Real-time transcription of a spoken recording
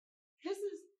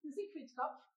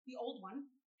Friedhofskopf, the old one,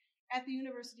 at the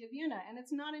University of Vienna. And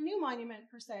it's not a new monument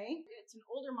per se, it's an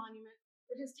older monument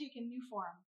that has taken new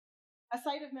form. A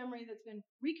site of memory that's been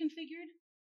reconfigured,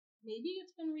 maybe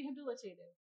it's been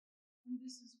rehabilitated. And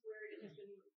this is where it has been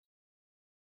moved.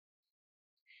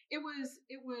 It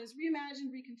was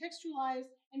reimagined,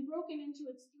 recontextualized, and broken into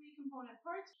its three component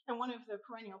parts. And one of the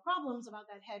perennial problems about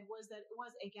that head was that it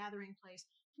was a gathering place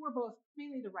for both,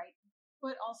 mainly the right,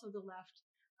 but also the left,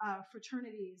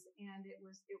 fraternities, and it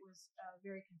was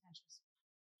very contentious.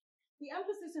 The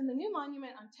emphasis in the new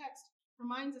monument on text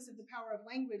reminds us of the power of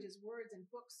language, as words and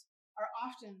books are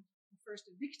often the first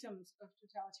victims of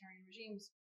totalitarian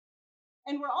regimes.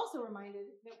 And we're also reminded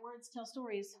that words tell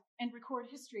stories and record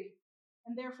history,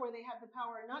 and therefore they have the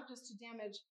power not just to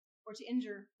damage or to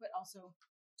injure, but also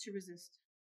to resist.